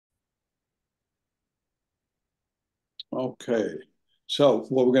Okay. So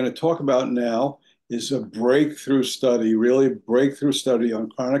what we're going to talk about now is a breakthrough study, really breakthrough study on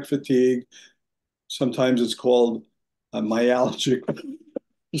chronic fatigue. Sometimes it's called myalgic,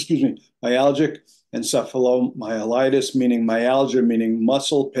 excuse me, myalgic encephalomyelitis, meaning myalgia, meaning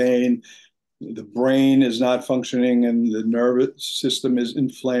muscle pain. The brain is not functioning and the nervous system is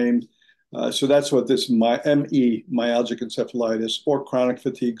inflamed. So that's what this ME, myalgic encephalitis, or chronic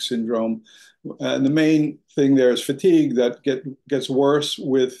fatigue syndrome. And the main thing there is fatigue that gets worse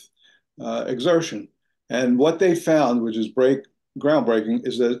with exertion. And what they found, which is groundbreaking,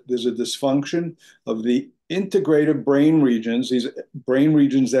 is that there's a dysfunction of the integrative brain regions, these brain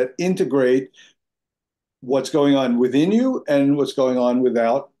regions that integrate what's going on within you and what's going on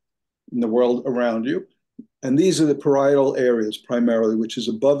without in the world around you. And these are the parietal areas primarily, which is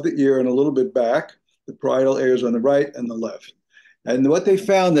above the ear and a little bit back. The parietal areas on the right and the left. And what they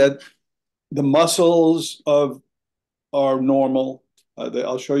found that the muscles of are normal.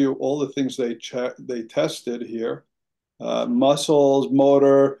 I'll show you all the things they tested here. Muscles,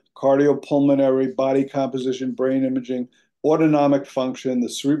 motor, cardiopulmonary, body composition, brain imaging, autonomic function, the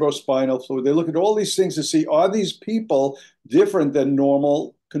cerebrospinal fluid. They look at all these things to see, are these people different than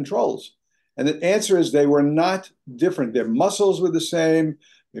normal controls? And the answer is they were not different. Their muscles were the same.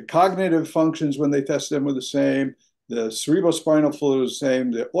 Their cognitive functions when they tested them were the same. The cerebrospinal fluid was the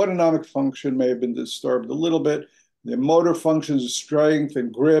same. The autonomic function may have been disturbed a little bit. Their motor functions of strength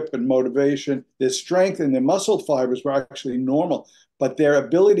and grip and motivation, their strength and their muscle fibers were actually normal, but their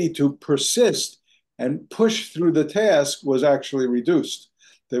ability to persist and push through the task was actually reduced.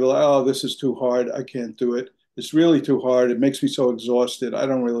 They were like, oh, this is too hard. I can't do it. It's really too hard. It makes me so exhausted. I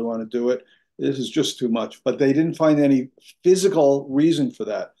don't really want to do it. This is just too much. But they didn't find any physical reason for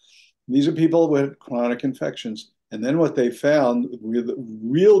that. These are people with chronic infections. And then what they found, the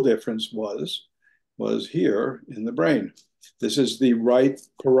real difference was here in the brain. This is the right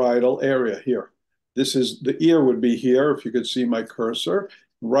parietal area here. This is the ear would be here, if you could see my cursor.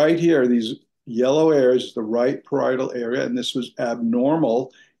 Right here, these yellow areas, the right parietal area, and this was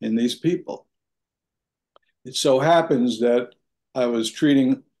abnormal in these people. It so happens that I was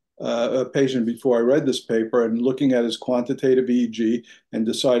treating a patient before I read this paper and looking at his quantitative EEG and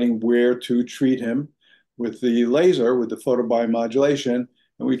deciding where to treat him with the laser, with the photobiomodulation.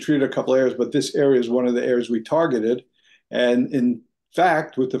 And we treated a couple areas, but this area is one of the areas we targeted. And in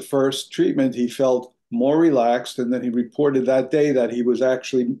fact, with the first treatment, he felt more relaxed, and then he reported that day that he was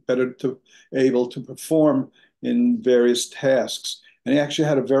actually able to perform in various tasks. And he actually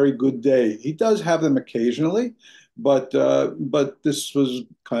had a very good day. He does have them occasionally, but this was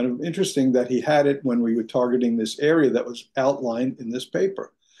kind of interesting that he had it when we were targeting this area that was outlined in this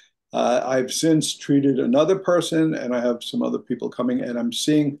paper. I've since treated another person, and I have some other people coming, and I'm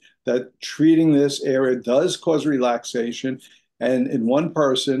seeing that treating this area does cause relaxation. And in one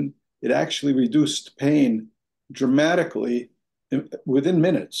person, it actually reduced pain dramatically within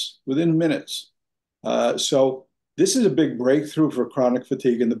minutes, within minutes. So this is a big breakthrough for chronic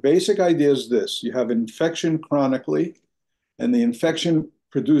fatigue. And the basic idea is this: you have infection chronically, and the infection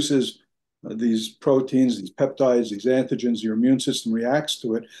produces these proteins, these peptides, these antigens, your immune system reacts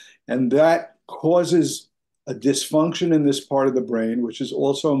to it. And that causes a dysfunction in this part of the brain, which is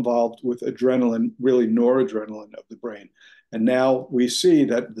also involved with adrenaline, really noradrenaline of the brain. And now we see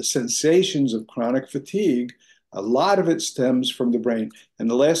that the sensations of chronic fatigue, a lot of it stems from the brain. And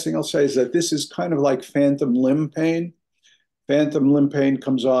the last thing I'll say is that this is kind of like phantom limb pain. Phantom limb pain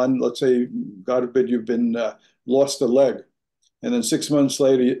comes on, let's say, God forbid, you've been lost a leg. And then 6 months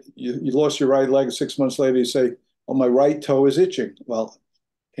later, you lost your right leg. 6 months later, you say, oh, my right toe is itching. Well,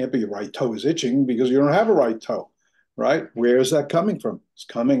 it can't be your right toe is itching because you don't have a right toe, right? Where is that coming from? It's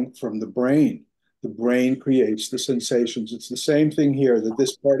coming from the brain. The brain creates the sensations. It's the same thing here, that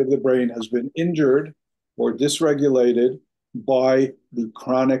this part of the brain has been injured or dysregulated by the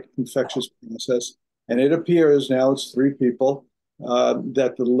chronic infectious process. And it appears, now it's 3 people,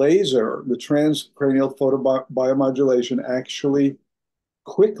 that the laser, the transcranial photobiomodulation, actually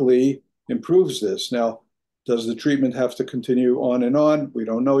quickly improves this. Now, does the treatment have to continue on and on? We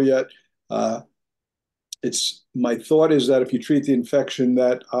don't know yet. My thought is that if you treat the infection,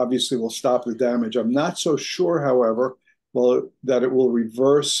 that obviously will stop the damage. I'm not so sure, however, that it will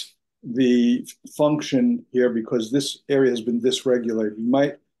reverse the function here because this area has been dysregulated. You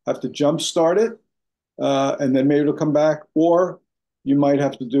might have to jumpstart it, and then maybe it'll come back, or you might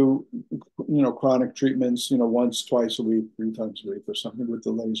have to do, chronic treatments, once, twice a week, 3 times a week or something with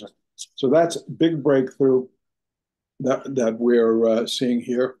the laser. So that's a big breakthrough that we're seeing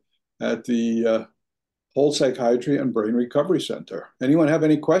here at the Whole Psychiatry and Brain Recovery Center. Anyone have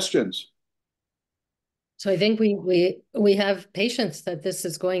any questions? So I think we have patients that this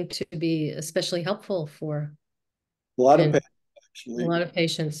is going to be especially helpful for, A lot of and pain, a actually. lot of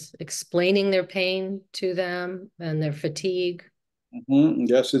patients explaining their pain to them and their fatigue.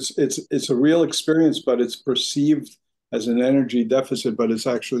 Yes, it's a real experience, but it's perceived as an energy deficit, but it's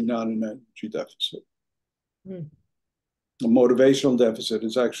actually not an energy deficit. Mm. A motivational deficit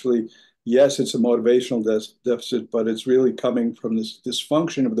is actually, yes, it's a motivational deficit, but it's really coming from this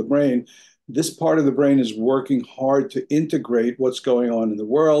dysfunction of the brain. This part of the brain is working hard to integrate what's going on in the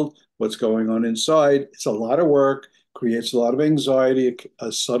world, what's going on inside. It's a lot of work, creates a lot of anxiety,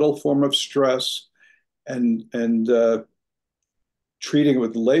 a subtle form of stress, and treating it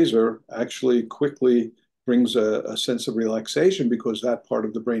with laser actually quickly brings a sense of relaxation because that part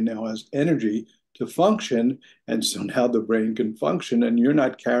of the brain now has energy to function. And so now the brain can function, and you're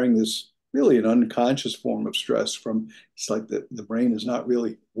not carrying this really an unconscious form of stress from it's like the brain is not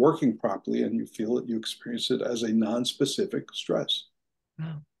really working properly, and you feel it, you experience it as a non-specific stress.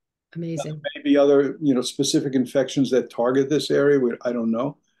 Wow, amazing. Maybe other, specific infections that target this area. I don't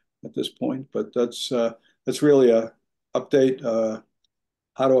know at this point, but that's really a update.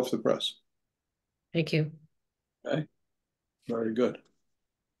 Hot off the press. Thank you. Okay, very good.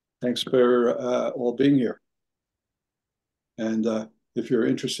 Thanks for all being here. And if you're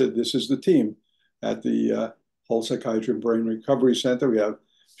interested, this is the team at the Whole Psychiatry Brain Recovery Center. We have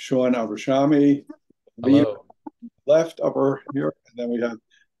Sean Abrashami, Lee Hello. left upper here, and then we have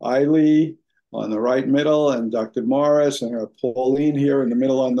Eiley on the right middle, and Dr. Morris, and we have Pauline here in the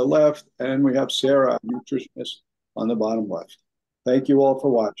middle on the left, and we have Sarah, a nutritionist, on the bottom left. Thank you all for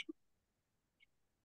watching.